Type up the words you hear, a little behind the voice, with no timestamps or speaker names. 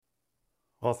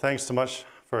Well, thanks so much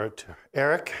to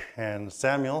Eric and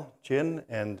Samuel, Jin,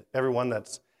 and everyone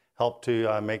that's helped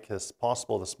to make this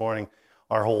possible this morning.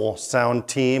 Our whole sound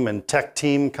team and tech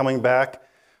team coming back,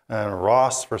 and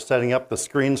Ross for setting up the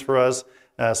screens for us.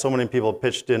 So many people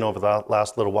pitched in over the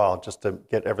last little while just to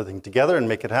get everything together and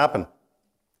make it happen.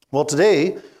 Well,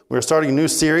 today we're starting a new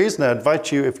series, and I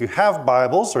invite you, if you have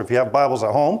Bibles, or if you have Bibles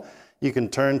at home, you can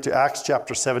turn to Acts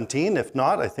chapter 17. If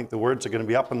not, I think the words are going to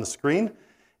be up on the screen.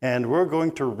 And we're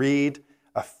going to read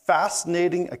a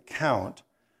fascinating account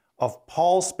of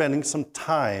Paul spending some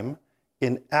time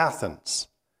in Athens.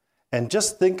 And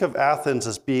just think of Athens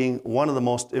as being one of the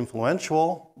most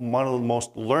influential, one of the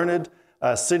most learned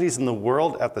cities in the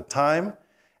world at the time.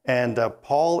 And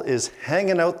Paul is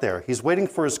hanging out there. He's waiting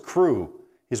for his crew.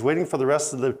 He's waiting for the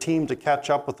rest of the team to catch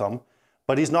up with him.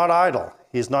 But he's not idle.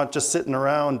 He's not just sitting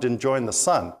around enjoying the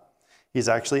sun. He's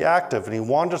actually active, and he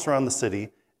wanders around the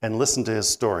city and listen to his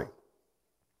story.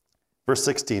 Verse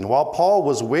 16, while Paul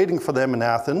was waiting for them in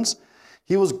Athens,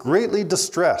 he was greatly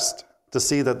distressed to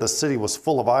see that the city was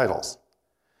full of idols.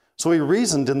 So he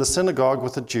reasoned in the synagogue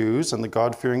with the Jews and the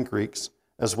God-fearing Greeks,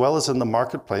 as well as in the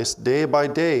marketplace, day by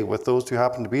day with those who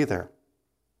happened to be there.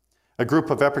 A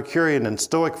group of Epicurean and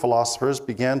Stoic philosophers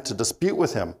began to dispute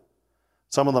with him.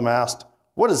 Some of them asked,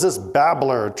 "What is this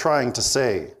babbler trying to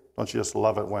say?" Don't you just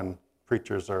love it when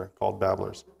preachers are called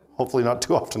babblers? Hopefully not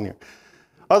too often here.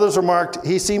 Others remarked,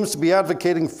 "He seems to be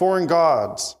advocating foreign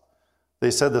gods."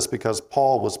 They said this because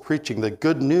Paul was preaching the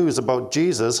good news about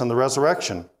Jesus and the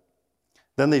resurrection.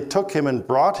 Then they took him and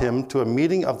brought him to a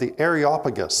meeting of the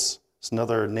Areopagus. It's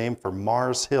another name for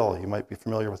Mars Hill. You might be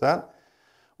familiar with that.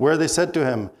 Where they said to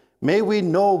him, "May we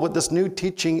know what this new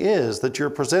teaching is that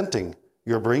you're presenting?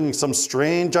 You're bringing some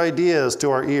strange ideas to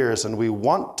our ears, and we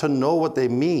want to know what they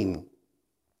mean."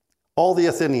 All the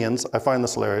Athenians, I find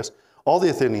this hilarious, all the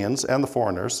Athenians and the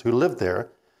foreigners who lived there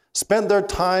spent their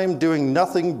time doing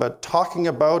nothing but talking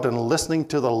about and listening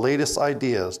to the latest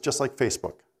ideas, just like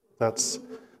Facebook. That's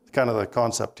kind of the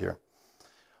concept here.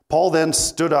 Paul then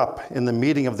stood up in the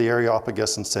meeting of the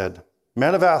Areopagus and said,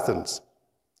 "Men of Athens,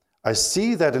 I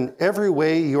see that in every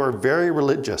way you are very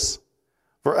religious.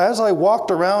 For as I walked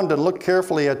around and looked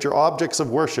carefully at your objects of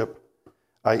worship,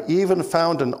 I even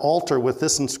found an altar with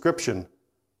this inscription,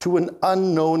 'To an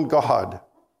unknown God.'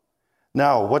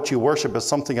 Now, what you worship as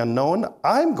something unknown,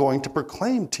 I'm going to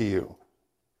proclaim to you.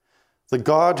 The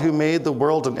God who made the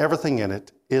world and everything in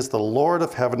it is the Lord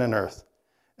of heaven and earth,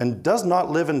 and does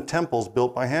not live in temples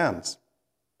built by hands.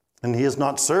 And he is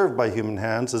not served by human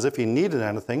hands as if he needed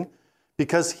anything,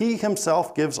 because he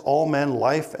himself gives all men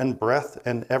life and breath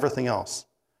and everything else.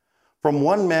 From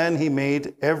one man he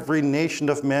made every nation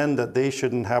of men that they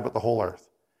should inhabit the whole earth,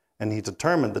 and he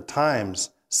determined the times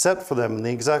set for them in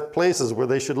the exact places where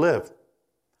they should live.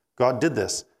 God did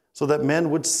this so that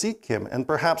men would seek him and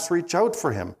perhaps reach out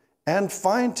for him and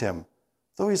find him,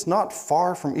 though he's not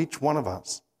far from each one of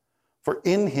us. For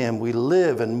in him we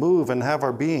live and move and have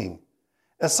our being.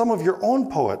 As some of your own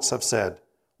poets have said,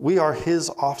 we are his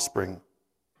offspring.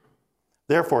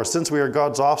 Therefore, since we are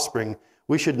God's offspring,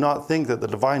 we should not think that the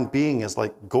divine being is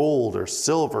like gold or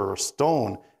silver or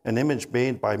stone, an image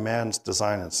made by man's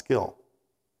design and skill.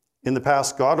 In the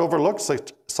past, God overlooked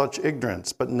such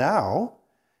ignorance, but now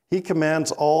he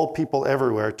commands all people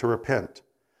everywhere to repent.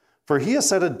 For he has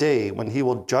set a day when he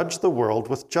will judge the world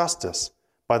with justice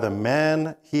by the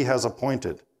man he has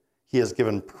appointed. He has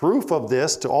given proof of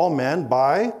this to all men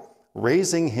by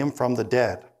raising him from the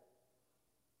dead."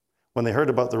 When they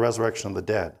heard about the resurrection of the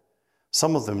dead,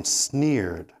 some of them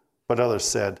sneered, but others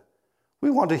said, "We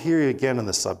want to hear you again on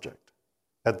this subject."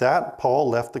 At that, Paul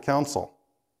left the council.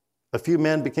 A few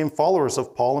men became followers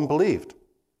of Paul and believed.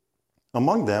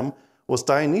 Among them was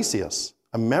Dionysius,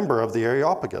 a member of the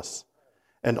Areopagus,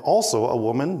 and also a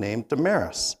woman named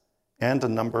Damaris, and a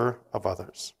number of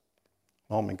others.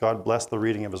 Oh, may God bless the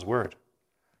reading of his word.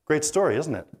 Great story,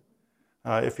 isn't it?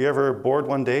 If you're ever bored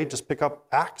one day, just pick up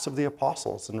Acts of the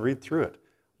Apostles and read through it.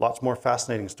 Lots more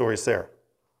fascinating stories there.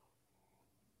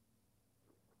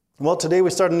 Well, today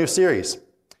we start a new series.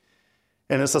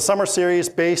 And it's a summer series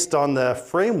based on the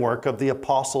framework of the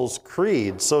Apostles'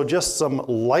 Creed. So just some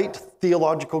light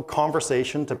theological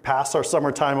conversation to pass our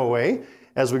summertime away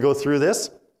as we go through this.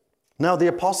 Now, the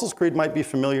Apostles' Creed might be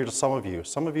familiar to some of you.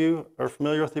 Some of you are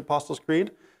familiar with the Apostles'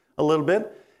 Creed a little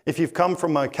bit. If you've come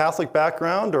from a Catholic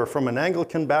background or from an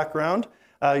Anglican background,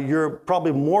 you're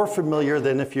probably more familiar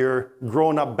than if you're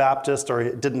grown up Baptist or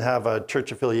didn't have a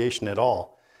church affiliation at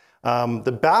all.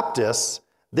 The Baptists,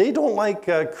 they don't like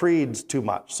creeds too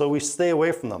much, so we stay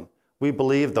away from them. We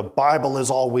believe the Bible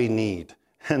is all we need,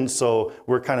 and so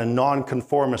we're kind of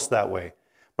non-conformist that way.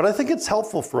 But I think it's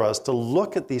helpful for us to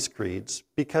look at these creeds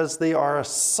because they are a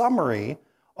summary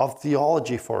of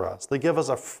theology for us. They give us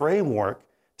a framework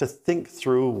to think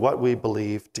through what we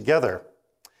believe together.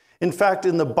 In fact,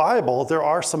 in the Bible, there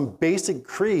are some basic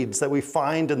creeds that we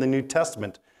find in the New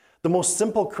Testament. The most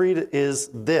simple creed is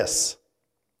this: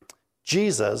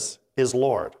 Jesus is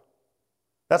Lord.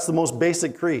 That's the most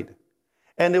basic creed.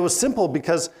 And it was simple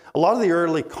because a lot of the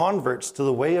early converts to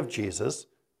the way of Jesus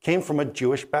came from a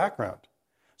Jewish background.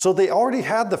 So they already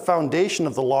had the foundation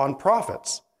of the law and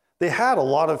prophets. They had a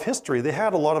lot of history. They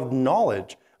had a lot of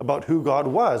knowledge about who God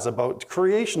was, about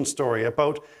creation story,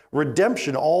 about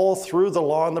redemption all through the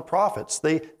law and the prophets.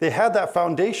 They had that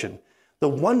foundation. The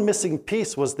one missing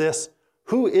piece was this: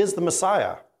 who is the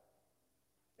Messiah?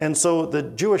 And so the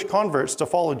Jewish converts to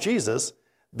follow Jesus,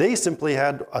 they simply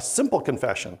had a simple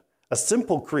confession, a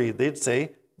simple creed. They'd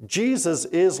say, Jesus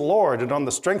is Lord. And on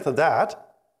the strength of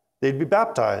that, they'd be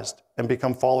baptized and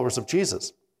become followers of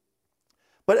Jesus.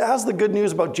 But as the good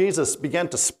news about Jesus began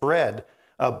to spread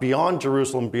beyond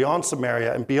Jerusalem, beyond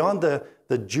Samaria, and beyond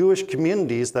the Jewish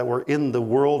communities that were in the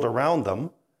world around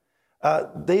them,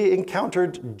 they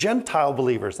encountered Gentile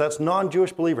believers. That's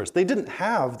non-Jewish believers. They didn't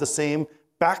have the same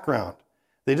background.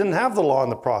 They didn't have the law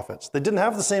and the prophets. They didn't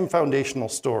have the same foundational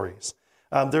stories.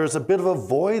 There was a bit of a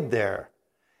void there.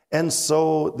 And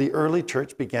so the early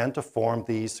church began to form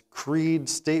these creed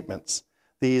statements,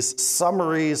 these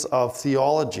summaries of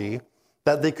theology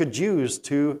that they could use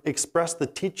to express the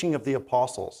teaching of the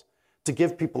apostles, to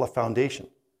give people a foundation.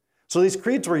 So these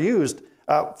creeds were used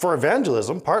for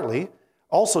evangelism, partly,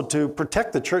 also to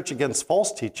protect the church against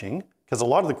false teaching, because a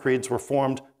lot of the creeds were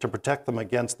formed to protect them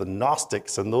against the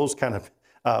Gnostics and those kind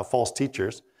of false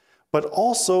teachers, but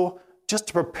also just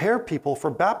to prepare people for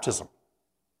baptism.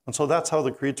 And so that's how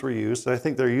the creeds were used, and I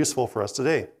think they're useful for us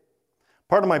today.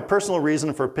 Part of my personal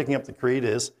reason for picking up the creed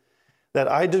is that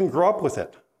I didn't grow up with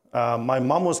it. My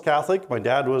mom was Catholic, my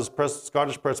dad was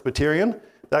Scottish Presbyterian.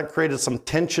 That created some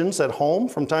tensions at home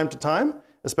from time to time,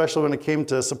 especially when it came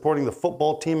to supporting the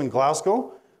football team in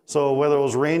Glasgow. So whether it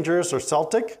was Rangers or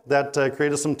Celtic, that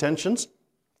created some tensions.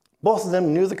 Both of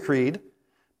them knew the creed,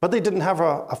 but they didn't have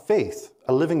a faith,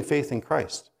 a living faith in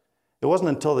Christ. It wasn't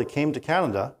until they came to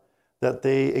Canada that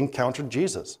they encountered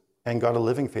Jesus and got a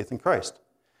living faith in Christ.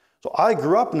 So I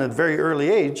grew up in a very early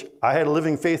age. I had a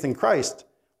living faith in Christ,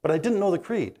 but I didn't know the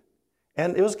creed.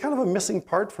 And it was kind of a missing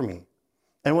part for me.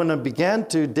 And when I began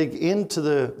to dig into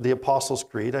the Apostles'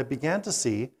 Creed, I began to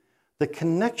see the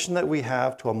connection that we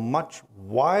have to a much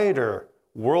wider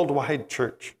worldwide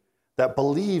church that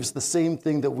believes the same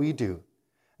thing that we do.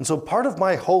 And so part of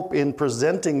my hope in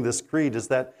presenting this creed is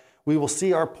that we will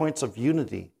see our points of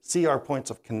unity, see our points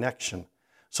of connection,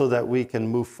 so that we can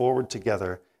move forward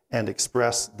together and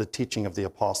express the teaching of the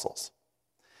apostles.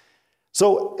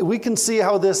 So we can see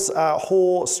how this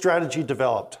whole strategy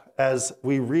developed as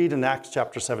we read in Acts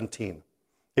chapter 17.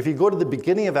 If you go to the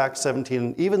beginning of Acts 17,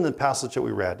 and even the passage that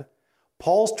we read,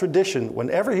 Paul's tradition,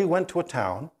 whenever he went to a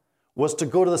town, was to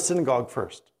go to the synagogue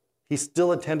first. He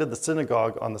still attended the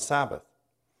synagogue on the Sabbath.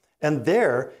 And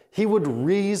there, he would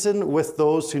reason with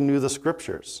those who knew the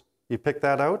scriptures. You pick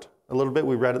that out a little bit.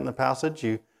 We read it in the passage.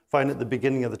 You find it at the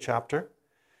beginning of the chapter.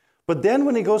 But then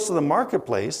when he goes to the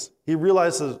marketplace, he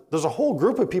realizes there's a whole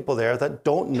group of people there that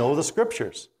don't know the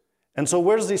scriptures. And so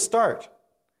where does he start?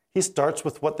 He starts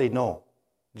with what they know.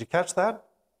 Did you catch that?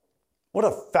 What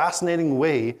a fascinating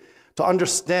way to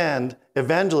understand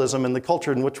evangelism in the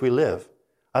culture in which we live.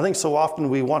 I think so often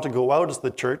we want to go out as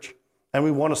the church and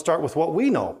we want to start with what we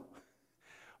know.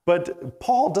 But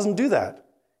Paul doesn't do that.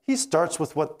 He starts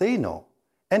with what they know.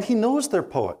 And he knows their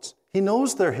poets. He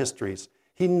knows their histories.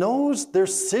 He knows their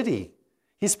city.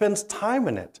 He spends time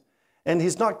in it. And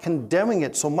he's not condemning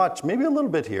it so much, maybe a little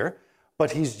bit here,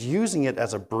 but he's using it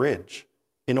as a bridge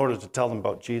in order to tell them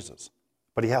about Jesus.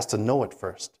 But he has to know it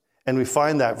first. And we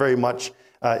find that very much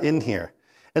in here.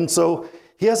 And so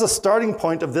he has a starting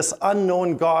point of this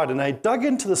unknown God. And I dug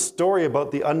into the story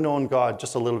about the unknown God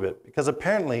just a little bit, because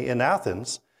apparently in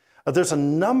Athens, there's a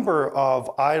number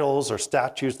of idols or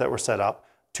statues that were set up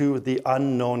to the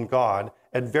unknown God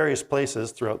at various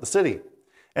places throughout the city.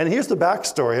 And here's the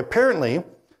backstory. Apparently,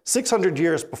 600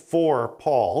 years before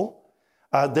Paul,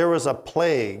 there was a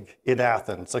plague in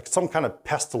Athens, like some kind of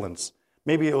pestilence.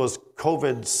 Maybe it was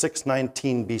COVID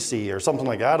 619 BC or something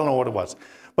like that. I don't know what it was.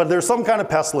 But there's some kind of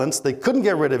pestilence. They couldn't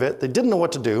get rid of it. They didn't know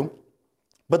what to do.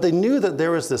 But they knew that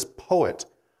there was this poet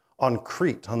on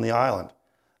Crete, on the island.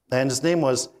 And his name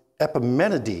was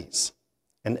Epimenides.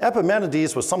 And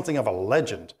Epimenides was something of a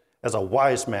legend as a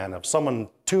wise man, of someone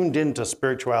tuned into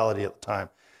spirituality at the time.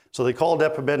 So they called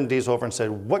Epimenides over and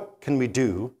said, what can we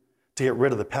do to get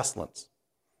rid of the pestilence?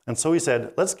 And so he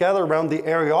said, let's gather around the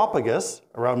Areopagus,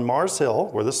 around Mars Hill,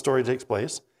 where this story takes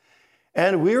place,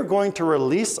 and we are going to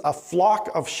release a flock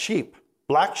of sheep,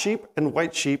 black sheep and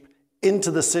white sheep,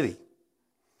 into the city.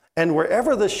 And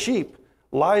wherever the sheep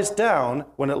lies down,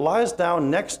 when it lies down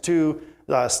next to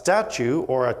a statue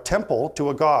or a temple to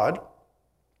a god,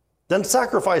 then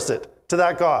sacrifice it to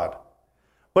that god.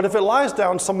 But if it lies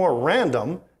down somewhere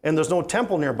random and there's no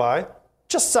temple nearby,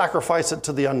 just sacrifice it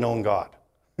to the unknown god.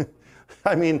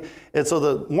 I mean, and so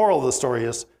the moral of the story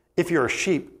is, if you're a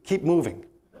sheep, keep moving.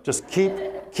 Just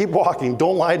keep walking.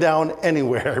 Don't lie down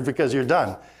anywhere because you're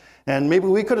done. And maybe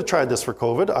we could have tried this for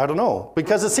COVID. I don't know.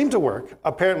 Because it seemed to work.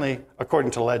 Apparently,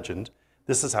 according to legend,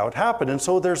 this is how it happened. And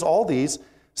so there's all these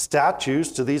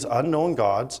statues to these unknown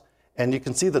gods. And you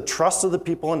can see the trust of the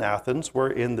people in Athens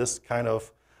were in this kind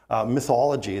of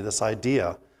mythology, this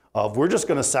idea of we're just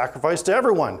going to sacrifice to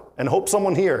everyone and hope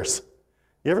someone hears.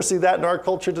 You ever see that in our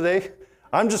culture today?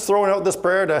 I'm just throwing out this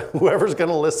prayer to whoever's going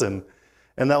to listen.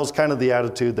 And that was kind of the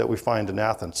attitude that we find in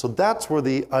Athens. So that's where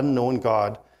the unknown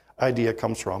God idea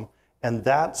comes from. And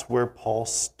that's where Paul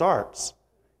starts.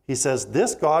 He says,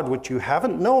 this God, which you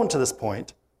haven't known to this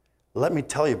point, let me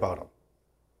tell you about him.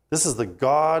 This is the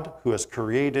God who has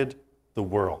created the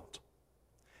world.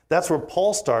 That's where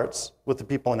Paul starts with the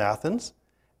people in Athens.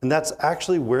 And that's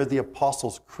actually where the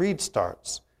Apostles' Creed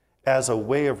starts, as a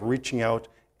way of reaching out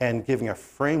and giving a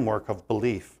framework of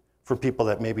belief for people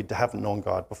that maybe haven't known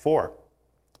God before.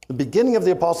 The beginning of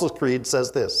the Apostles' Creed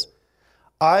says this: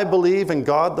 I believe in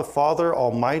God the Father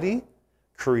Almighty,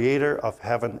 creator of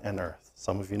heaven and earth.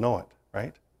 Some of you know it,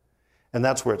 right? And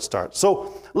that's where it starts.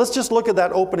 So let's just look at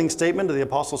that opening statement of the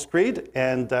Apostles' Creed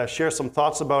and share some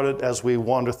thoughts about it as we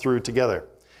wander through together.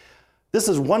 This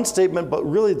is one statement, but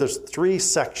really there's 3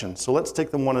 sections. So let's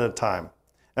take them one at a time.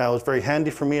 It was very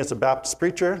handy for me as a Baptist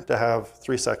preacher to have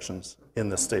 3 sections in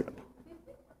this statement.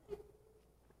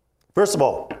 First of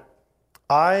all,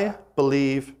 I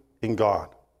believe in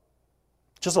God.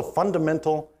 Just a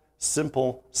fundamental,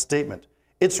 simple statement.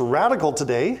 It's radical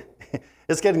today.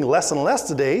 It's getting less and less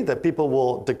today that people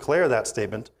will declare that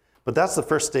statement, but that's the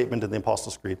first statement in the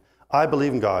Apostles' Creed. I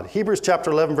believe in God. Hebrews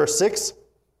chapter 11, verse 6,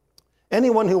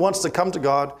 anyone who wants to come to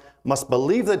God must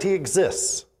believe that he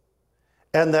exists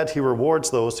and that he rewards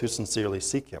those who sincerely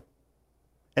seek him.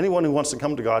 Anyone who wants to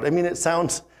come to God, I mean, it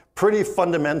sounds pretty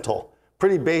fundamental,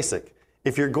 pretty basic.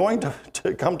 If you're going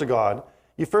to come to God,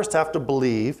 you first have to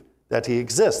believe that he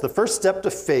exists. The first step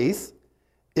to faith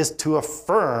is to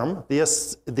affirm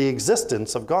the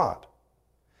existence of God.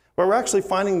 But we're actually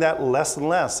finding that less and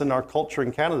less in our culture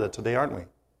in Canada today, aren't we?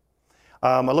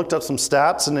 I looked up some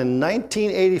stats, and in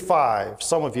 1985,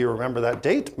 some of you remember that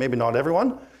date, maybe not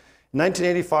everyone. In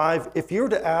 1985, if you were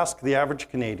to ask the average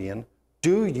Canadian,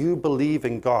 do you believe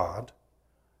in God?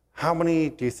 How many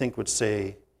do you think would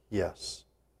say yes?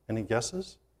 Any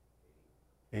guesses?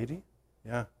 80?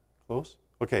 Yeah, close.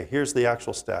 Okay, here's the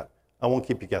actual stat. I won't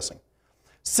keep you guessing.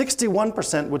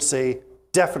 61% would say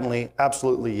definitely,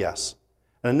 absolutely yes.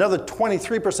 And another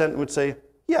 23% would say,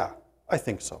 yeah, I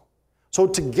think so. So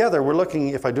together, we're looking,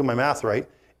 if I do my math right,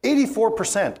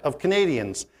 84% of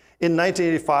Canadians in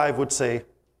 1985 would say,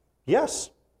 yes,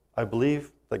 I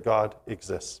believe that God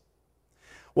exists.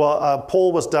 Well, a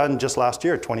poll was done just last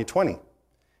year, 2020.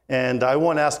 And I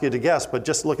won't ask you to guess, but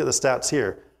just look at the stats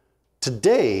here.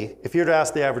 Today, if you were to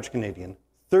ask the average Canadian,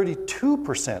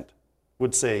 32%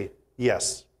 would say,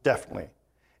 yes, definitely.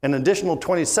 An additional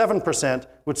 27%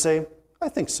 would say, I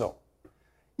think so.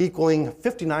 Equaling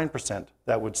 59%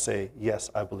 that would say,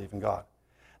 yes, I believe in God.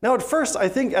 Now, at first, I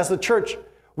think as the church,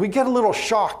 we get a little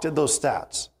shocked at those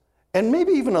stats, and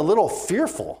maybe even a little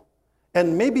fearful,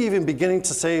 and maybe even beginning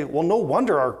to say, well, no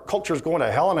wonder our culture is going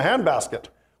to hell in a handbasket.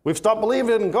 We've stopped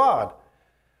believing in God.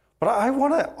 But I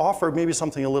want to offer maybe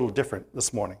something a little different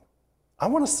this morning. I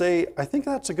want to say, I think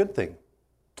that's a good thing.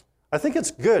 I think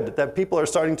it's good that people are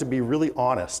starting to be really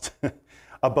honest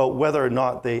about whether or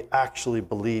not they actually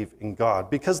believe in God,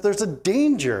 because there's a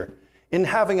danger in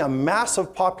having a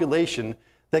massive population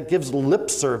that gives lip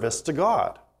service to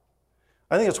God.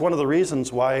 I think it's one of the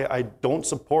reasons why I don't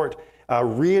support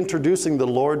reintroducing the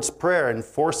Lord's Prayer and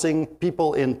forcing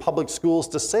people in public schools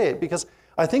to say it, because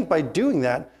I think by doing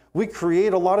that, we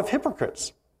create a lot of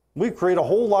hypocrites. We create a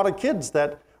whole lot of kids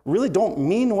that really don't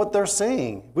mean what they're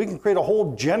saying. We can create a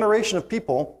whole generation of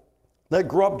people that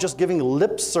grow up just giving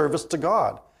lip service to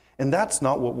God. And that's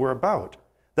not what we're about.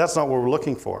 That's not what we're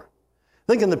looking for.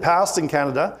 I think in the past in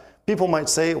Canada, people might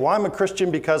say, well, I'm a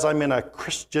Christian because I'm in a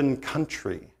Christian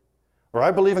country. Or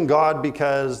I believe in God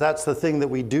because that's the thing that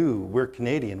we do. We're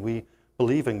Canadian. We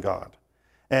believe in God.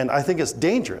 And I think it's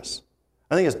dangerous.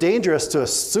 I think it's dangerous to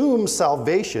assume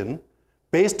salvation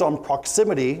based on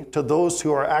proximity to those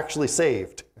who are actually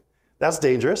saved. That's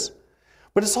dangerous.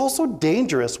 But it's also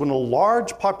dangerous when a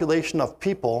large population of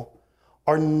people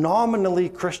are nominally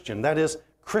Christian, that is,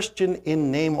 Christian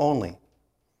in name only.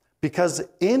 Because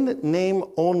in name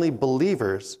only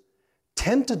believers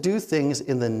tend to do things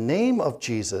in the name of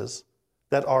Jesus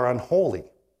that are unholy.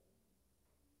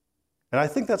 And I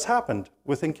think that's happened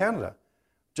within Canada.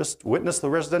 Just witness the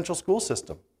residential school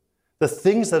system. The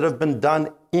things that have been done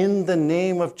in the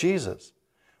name of Jesus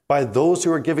by those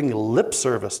who are giving lip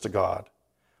service to God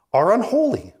are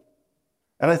unholy.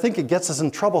 And I think it gets us in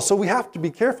trouble, so we have to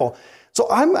be careful. So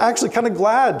I'm actually kind of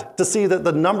glad to see that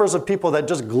the numbers of people that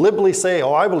just glibly say,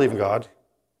 oh, I believe in God,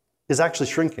 is actually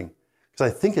shrinking.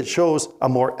 Because I think it shows a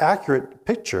more accurate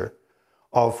picture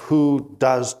of who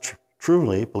does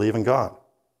truly believe in God.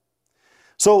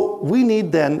 So we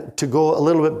need then to go a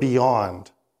little bit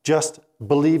beyond just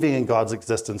believing in God's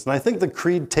existence. And I think the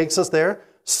Creed takes us there.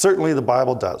 Certainly the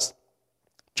Bible does.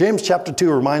 James chapter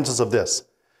 2 reminds us of this.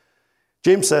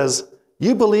 James says,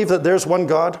 you believe that there's one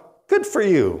God? Good for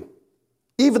you.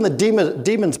 Even the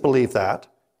demons believe that,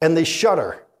 and they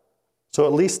shudder. So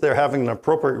at least they're having an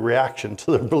appropriate reaction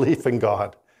to their belief in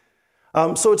God.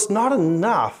 So it's not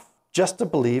enough just to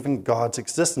believe in God's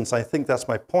existence. I think that's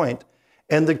my point.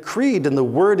 And the Creed and the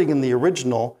wording in the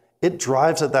original, it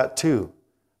drives at that too.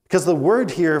 Because the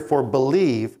word here for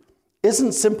believe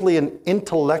isn't simply an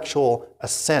intellectual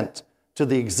assent to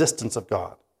the existence of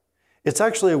God. It's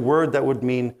actually a word that would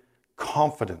mean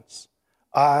confidence.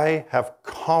 I have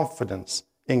confidence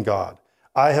in God.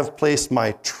 I have placed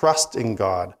my trust in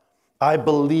God. I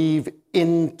believe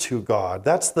into God.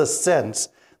 That's the sense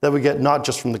that we get not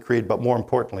just from the Creed, but more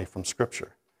importantly from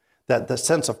Scripture. That the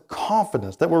sense of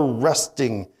confidence, that we're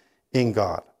resting in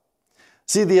God.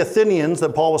 See, the Athenians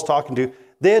that Paul was talking to,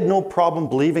 they had no problem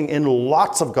believing in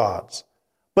lots of gods,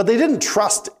 but they didn't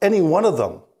trust any one of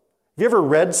them. Have you ever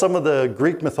read some of the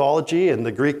Greek mythology and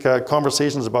the Greek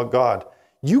conversations about God?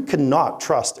 You cannot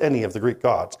trust any of the Greek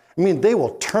gods. I mean, they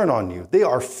will turn on you. They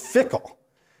are fickle.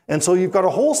 And so you've got a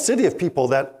whole city of people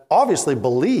that obviously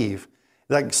believe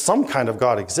that some kind of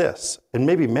God exists, and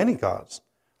maybe many gods,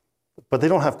 but they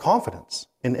don't have confidence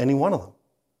in any one of them.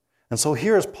 And so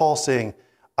here is Paul saying,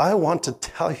 I want to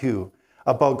tell you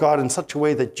about God in such a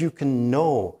way that you can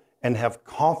know and have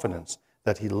confidence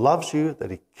that he loves you,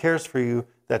 that he cares for you,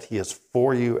 that he is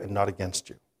for you and not against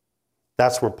you.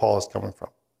 That's where Paul is coming from.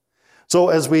 So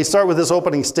as we start with this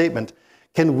opening statement,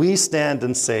 can we stand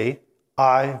and say,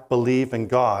 I believe in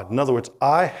God? In other words,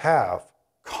 I have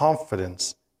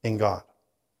confidence in God.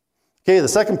 Okay, the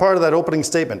second part of that opening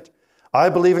statement, I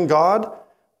believe in God,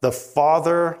 the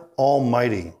Father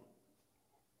Almighty.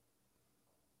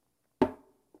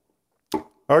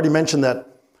 I already mentioned that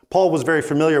Paul was very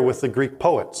familiar with the Greek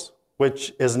poets,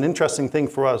 which is an interesting thing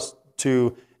for us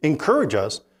to encourage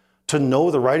us to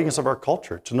know the writings of our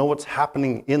culture, to know what's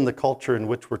happening in the culture in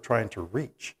which we're trying to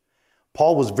reach.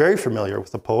 Paul was very familiar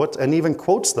with the poets and even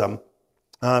quotes them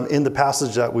in the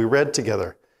passage that we read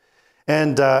together.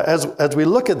 And as we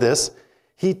look at this,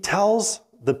 he tells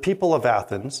the people of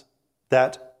Athens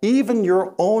that even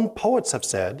your own poets have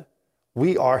said,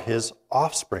 we are his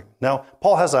offspring. Now,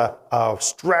 Paul has a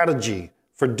strategy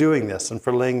for doing this and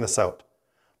for laying this out.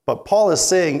 But Paul is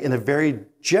saying in a very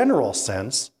general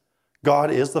sense,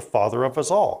 God is the Father of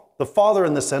us all. The Father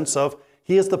in the sense of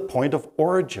he is the point of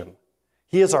origin.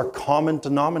 He is our common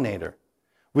denominator.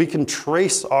 We can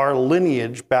trace our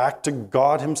lineage back to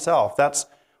God himself. That's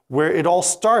where it all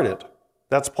started.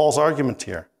 That's Paul's argument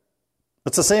here.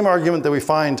 It's the same argument that we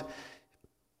find,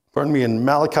 in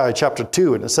Malachi chapter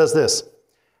 2, and it says this,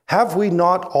 have we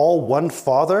not all one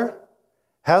Father?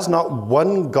 Has not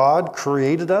one God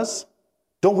created us?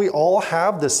 Don't we all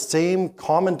have the same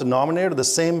common denominator, the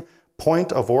same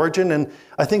point of origin? And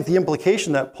I think the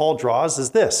implication that Paul draws is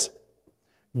this.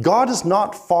 God is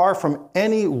not far from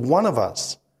any one of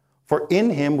us, for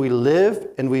in him we live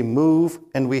and we move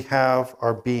and we have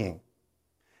our being.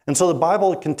 And so the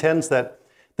Bible contends that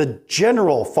the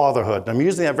general fatherhood, and I'm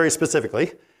using that very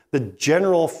specifically, the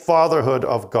general fatherhood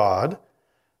of God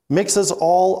makes us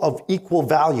all of equal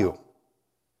value,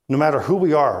 no matter who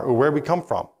we are or where we come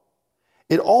from.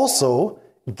 It also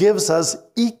gives us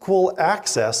equal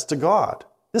access to God.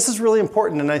 This is really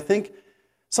important, and I think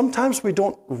sometimes we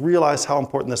don't realize how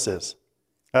important this is.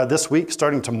 This week,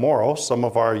 starting tomorrow, some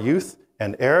of our youth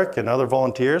and Eric and other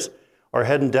volunteers are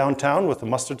heading downtown with the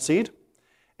mustard seed.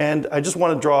 And I just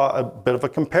want to draw a bit of a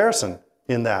comparison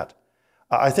in that.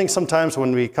 I think sometimes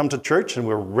when we come to church and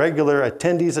we're regular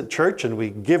attendees at church and we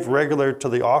give regular to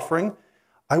the offering,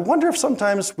 I wonder if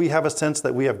sometimes we have a sense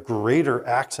that we have greater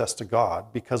access to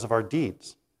God because of our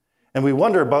deeds. And we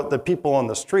wonder about the people on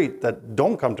the street that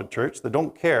don't come to church, that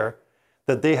don't care,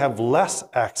 that they have less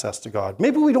access to God.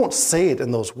 Maybe we don't say it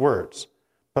in those words,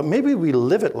 but maybe we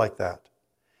live it like that.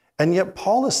 And yet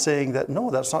Paul is saying that, no,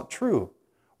 that's not true.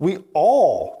 We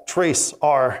all trace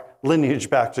our lineage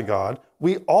back to God.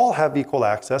 We all have equal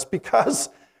access because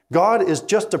God is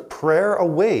just a prayer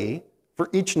away for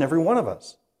each and every one of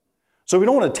us. So we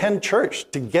don't attend church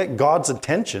to get God's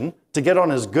attention, to get on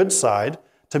his good side,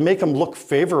 to make him look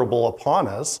favorable upon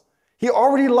us. He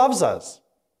already loves us.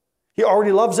 He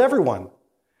already loves everyone.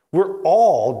 We're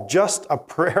all just a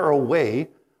prayer away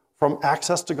from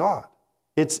access to God.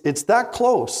 It's that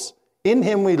close. In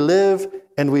him we live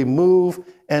and we move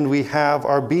and we have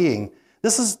our being.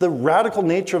 This is the radical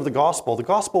nature of the gospel. The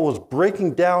gospel was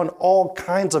breaking down all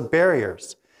kinds of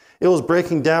barriers. It was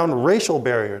breaking down racial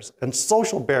barriers and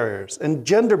social barriers and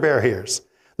gender barriers.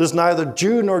 There's neither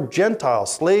Jew nor Gentile,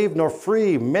 slave nor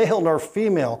free, male nor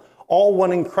female, all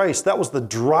one in Christ. That was the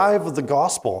drive of the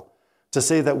gospel, to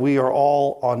say that we are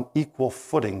all on equal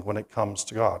footing when it comes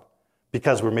to God,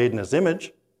 because we're made in his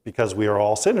image, because we are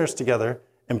all sinners together,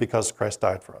 and because Christ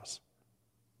died for us.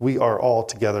 We are all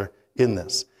together in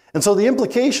this. And so the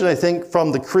implication, I think,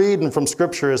 from the creed and from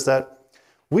Scripture is that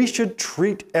we should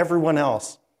treat everyone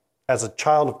else as a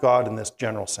child of God in this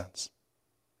general sense.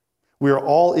 We are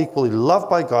all equally loved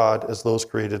by God as those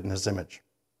created in his image.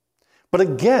 But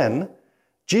again,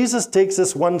 Jesus takes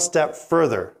this one step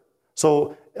further.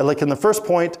 So, like in the first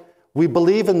point, we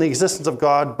believe in the existence of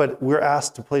God, but we're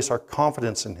asked to place our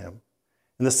confidence in him.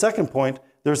 In the second point,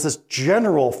 there's this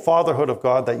general fatherhood of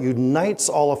God that unites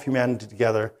all of humanity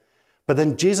together. But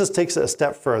then Jesus takes it a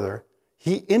step further.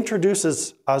 He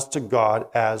introduces us to God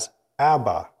as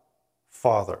Abba,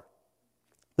 Father.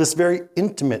 This very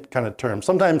intimate kind of term.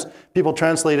 Sometimes people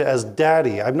translate it as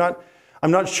daddy. I'm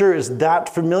not sure it's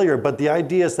that familiar, but the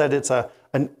idea is that it's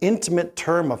an intimate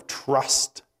term of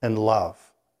trust and love.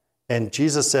 And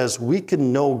Jesus says we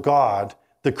can know God,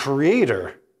 the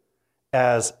Creator,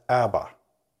 as Abba,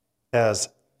 as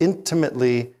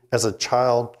intimately as a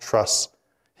child trusts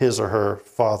his or her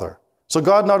father. So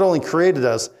God not only created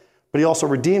us, but he also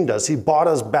redeemed us. He bought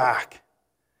us back.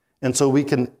 And so we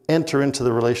can enter into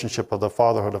the relationship of the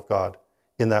fatherhood of God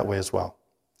in that way as well.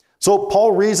 So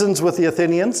Paul reasons with the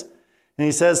Athenians, and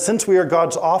he says, since we are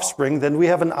God's offspring, then we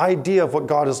have an idea of what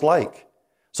God is like.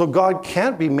 So God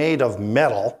can't be made of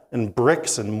metal and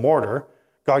bricks and mortar.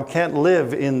 God can't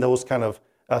live in those kind of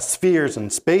spheres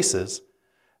and spaces.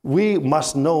 We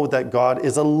must know that God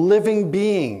is a living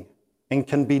being and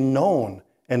can be known,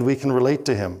 and we can relate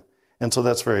to him. And so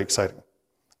that's very exciting.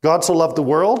 God so loved the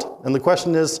world, and the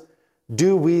question is,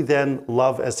 do we then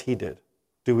love as he did?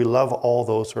 Do we love all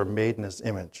those who are made in his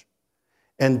image?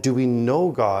 And do we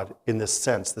know God in this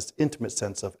sense, this intimate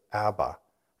sense of Abba,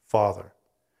 Father?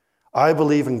 I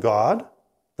believe in God,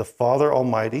 the Father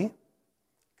Almighty,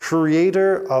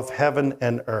 creator of heaven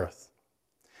and earth.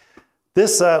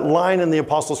 This line in the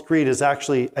Apostles' Creed is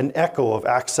actually an echo of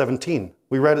Acts 17.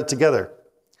 We read it together.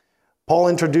 Paul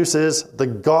introduces the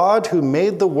God who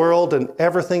made the world and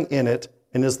everything in it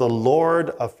and is the Lord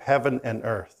of heaven and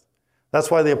earth.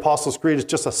 That's why the Apostles' Creed is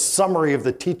just a summary of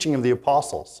the teaching of the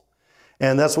apostles.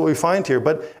 And that's what we find here.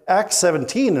 But Acts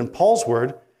 17 in Paul's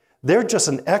word, they're just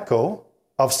an echo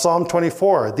of Psalm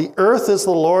 24. The earth is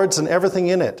the Lord's and everything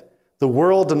in it, the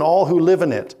world and all who live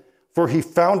in it. For he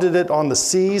founded it on the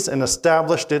seas and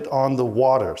established it on the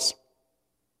waters.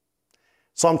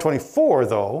 Psalm 24,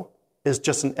 though, is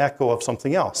just an echo of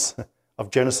something else,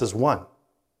 of Genesis 1,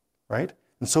 right?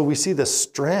 And so we see this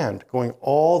strand going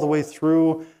all the way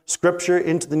through Scripture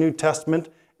into the New Testament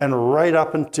and right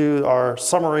up into our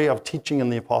summary of teaching in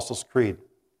the Apostles' Creed.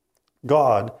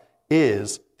 God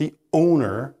is the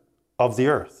owner of the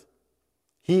earth.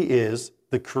 He is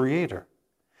the creator.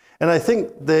 And I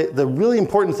think the really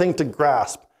important thing to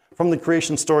grasp from the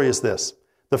creation story is this.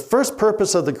 The first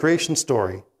purpose of the creation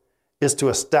story is to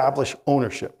establish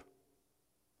ownership.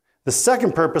 The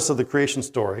second purpose of the creation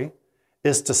story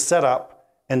is to set up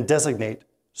and designate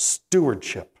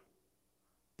stewardship.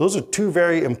 Those are two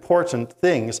very important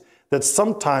things that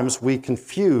sometimes we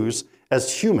confuse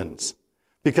as humans,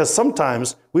 because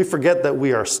sometimes we forget that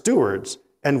we are stewards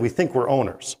and we think we're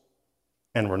owners,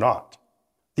 and we're not.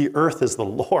 The earth is the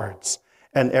Lord's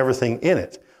and everything in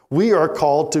it. We are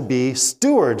called to be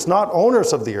stewards, not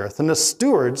owners of the earth. And as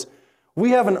stewards,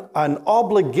 we have an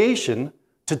obligation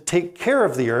to take care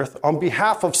of the earth on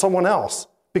behalf of someone else,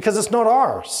 because it's not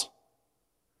ours.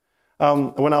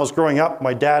 When I was growing up,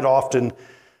 my dad often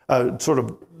sort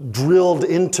of drilled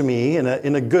into me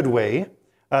in a good way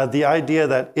the idea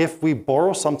that if we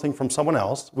borrow something from someone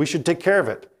else, we should take care of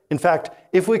it. In fact,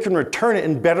 if we can return it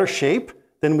in better shape,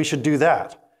 then we should do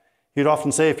that. He'd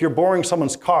often say, if you're borrowing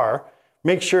someone's car,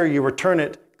 make sure you return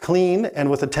it clean and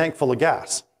with a tank full of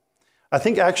gas. I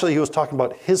think actually he was talking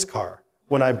about his car.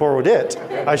 When I borrowed it,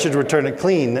 I should return it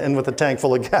clean and with a tank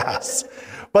full of gas.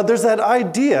 But there's that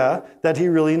idea that he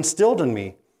really instilled in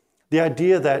me. The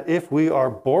idea that if we are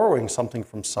borrowing something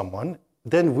from someone,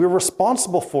 then we're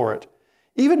responsible for it,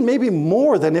 even maybe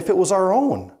more than if it was our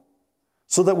own,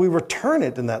 so that we return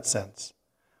it in that sense.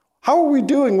 How are we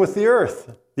doing with the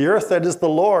earth that is the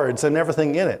Lord's and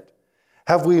everything in it?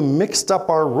 Have we mixed up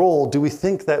our role? Do we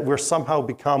think that we're somehow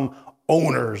become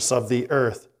owners of the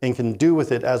earth and can do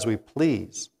with it as we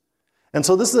please? And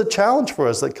so this is a challenge for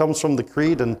us that comes from the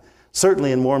Creed and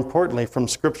certainly and more importantly from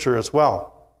Scripture as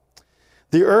well.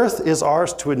 The earth is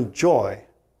ours to enjoy,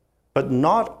 but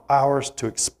not ours to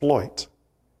exploit.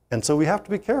 And so we have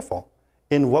to be careful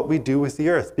in what we do with the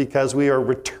earth because we are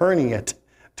returning it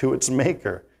to its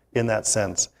maker in that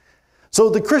sense. So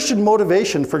the Christian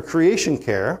motivation for creation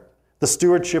care, the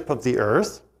stewardship of the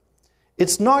earth,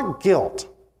 it's not guilt.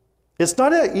 It's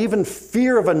not even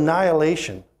fear of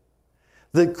annihilation.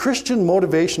 The Christian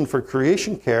motivation for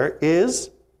creation care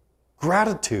is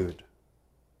gratitude.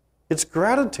 It's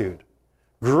gratitude.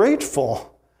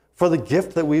 Grateful for the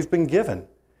gift that we've been given.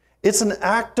 It's an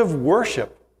act of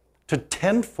worship to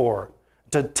tend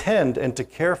and to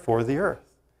care for the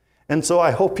earth. And so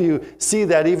I hope you see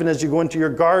that even as you go into your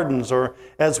gardens or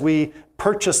as we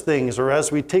purchase things or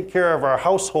as we take care of our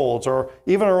households or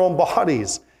even our own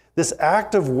bodies. This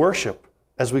act of worship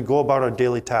as we go about our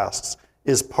daily tasks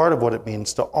is part of what it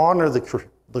means to honor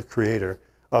the Creator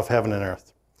of heaven and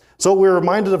earth. So we're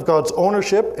reminded of God's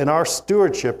ownership and our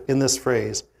stewardship in this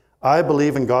phrase, I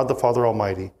believe in God the Father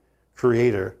Almighty,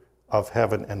 Creator of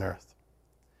heaven and earth.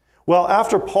 Well,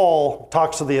 after Paul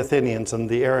talks to the Athenians and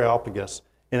the Areopagus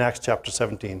in Acts chapter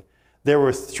 17, there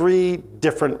were 3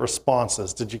 different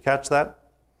responses. Did you catch that?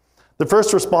 The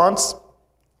first response,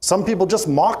 some people just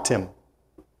mocked him.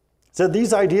 Said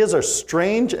these ideas are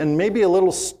strange and maybe a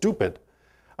little stupid.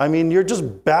 I mean, you're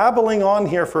just babbling on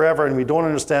here forever and we don't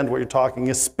understand what you're talking,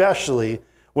 especially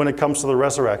when it comes to the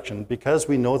resurrection, because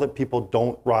we know that people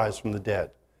don't rise from the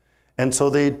dead. And so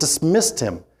they dismissed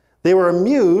him. They were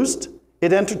amused.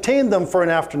 It entertained them for an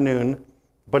afternoon,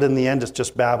 but in the end, it's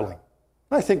just babbling.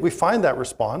 I think we find that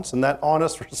response and that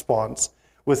honest response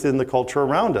within the culture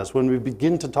around us when we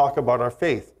begin to talk about our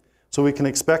faith. So we can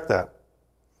expect that.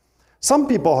 Some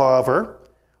people, however,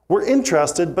 were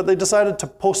interested, but they decided to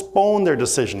postpone their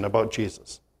decision about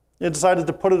Jesus. They decided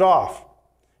to put it off.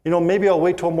 Maybe I'll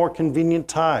wait till a more convenient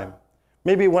time.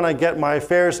 Maybe when I get my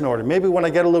affairs in order. Maybe when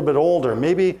I get a little bit older.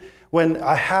 Maybe when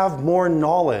I have more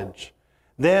knowledge.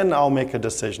 Then I'll make a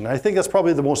decision. I think that's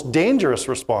probably the most dangerous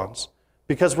response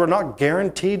because we're not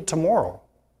guaranteed tomorrow.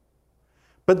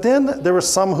 But then there were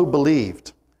some who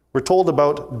believed. We're told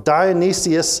about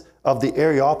Dionysius of the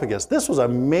Areopagus. This was a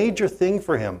major thing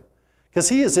for him because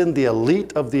he is in the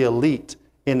elite of the elite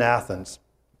in Athens.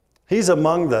 He's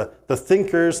among the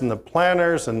thinkers and the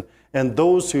planners and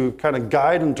those who kind of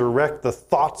guide and direct the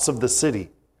thoughts of the city.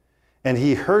 And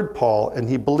he heard Paul and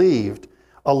he believed,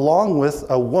 along with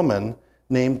a woman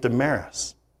named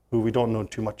Damaris, who we don't know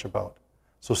too much about.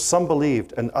 So some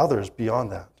believed and others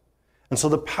beyond that. And so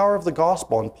the power of the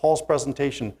gospel and Paul's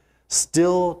presentation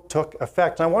still took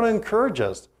effect. And I want to encourage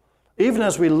us, even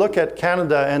as we look at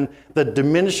Canada and the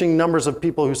diminishing numbers of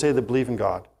people who say they believe in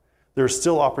God, there's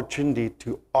still opportunity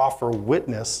to offer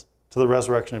witness to the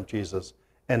resurrection of Jesus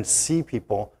and see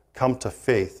people come to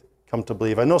faith, come to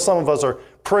believe. I know some of us are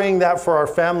praying that for our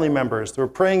family members. We're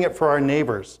praying it for our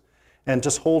neighbors. And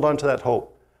just hold on to that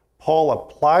hope. Paul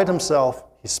applied himself,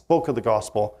 he spoke of the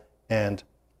gospel, and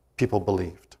people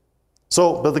believed.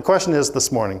 But the question is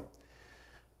this morning,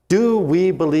 do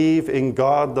we believe in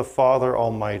God the Father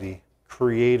Almighty,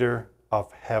 Creator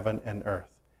of heaven and earth?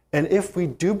 And if we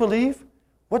do believe,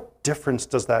 what difference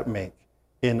does that make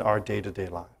in our day-to-day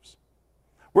lives?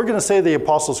 We're going to say the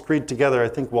Apostles' Creed together. I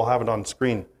think we'll have it on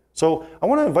screen. So I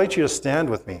want to invite you to stand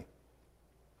with me.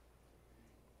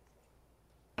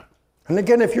 And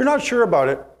again, if you're not sure about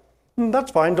it,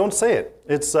 that's fine. Don't say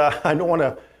it. I don't want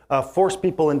to force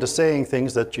people into saying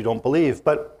things that you don't believe,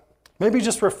 but maybe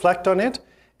just reflect on it.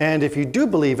 And if you do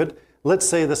believe it, let's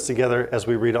say this together as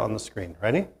we read it on the screen.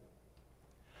 Ready?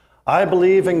 I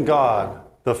believe in God,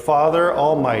 the Father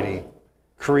Almighty,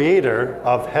 Creator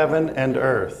of heaven and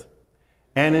earth,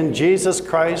 and in Jesus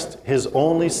Christ, His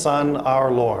only Son,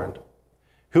 our Lord,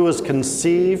 who was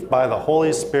conceived by the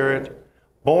Holy Spirit,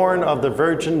 born of the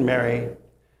Virgin Mary,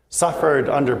 suffered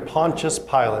under Pontius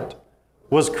Pilate,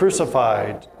 was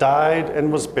crucified, died,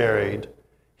 and was buried.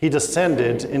 he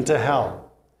descended into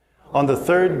hell. On the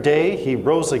third day, he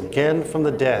rose again from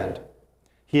the dead.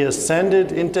 He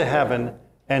ascended into heaven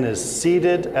and is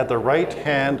seated at the right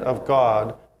hand of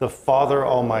God, the Father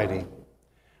Almighty.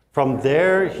 From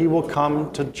there, he will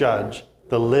come to judge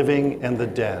the living and the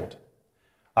dead.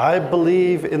 I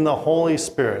believe in the Holy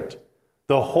Spirit,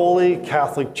 the Holy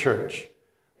Catholic Church,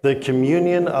 the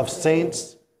communion of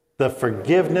saints, the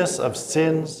forgiveness of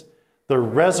sins, the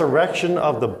resurrection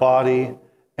of the body,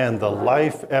 and the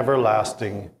life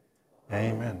everlasting.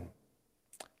 Amen.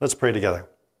 Let's pray together.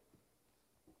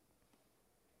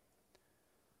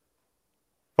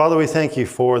 Father, we thank you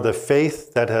for the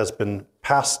faith that has been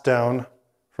passed down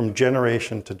from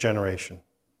generation to generation.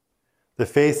 The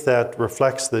faith that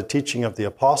reflects the teaching of the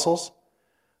apostles,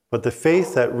 but the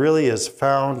faith that really is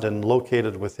found and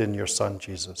located within your Son,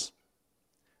 Jesus.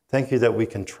 Thank you that we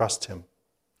can trust him,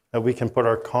 that we can put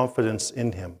our confidence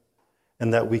in him,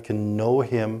 and that we can know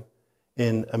him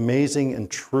in amazing and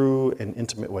true and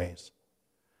intimate ways.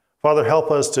 Father, help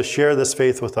us to share this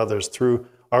faith with others through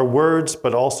our words,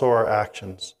 but also our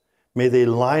actions. May they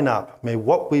line up. May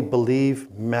what we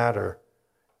believe matter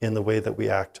in the way that we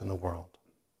act in the world.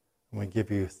 And we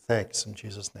give you thanks in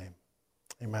Jesus' name.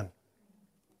 Amen.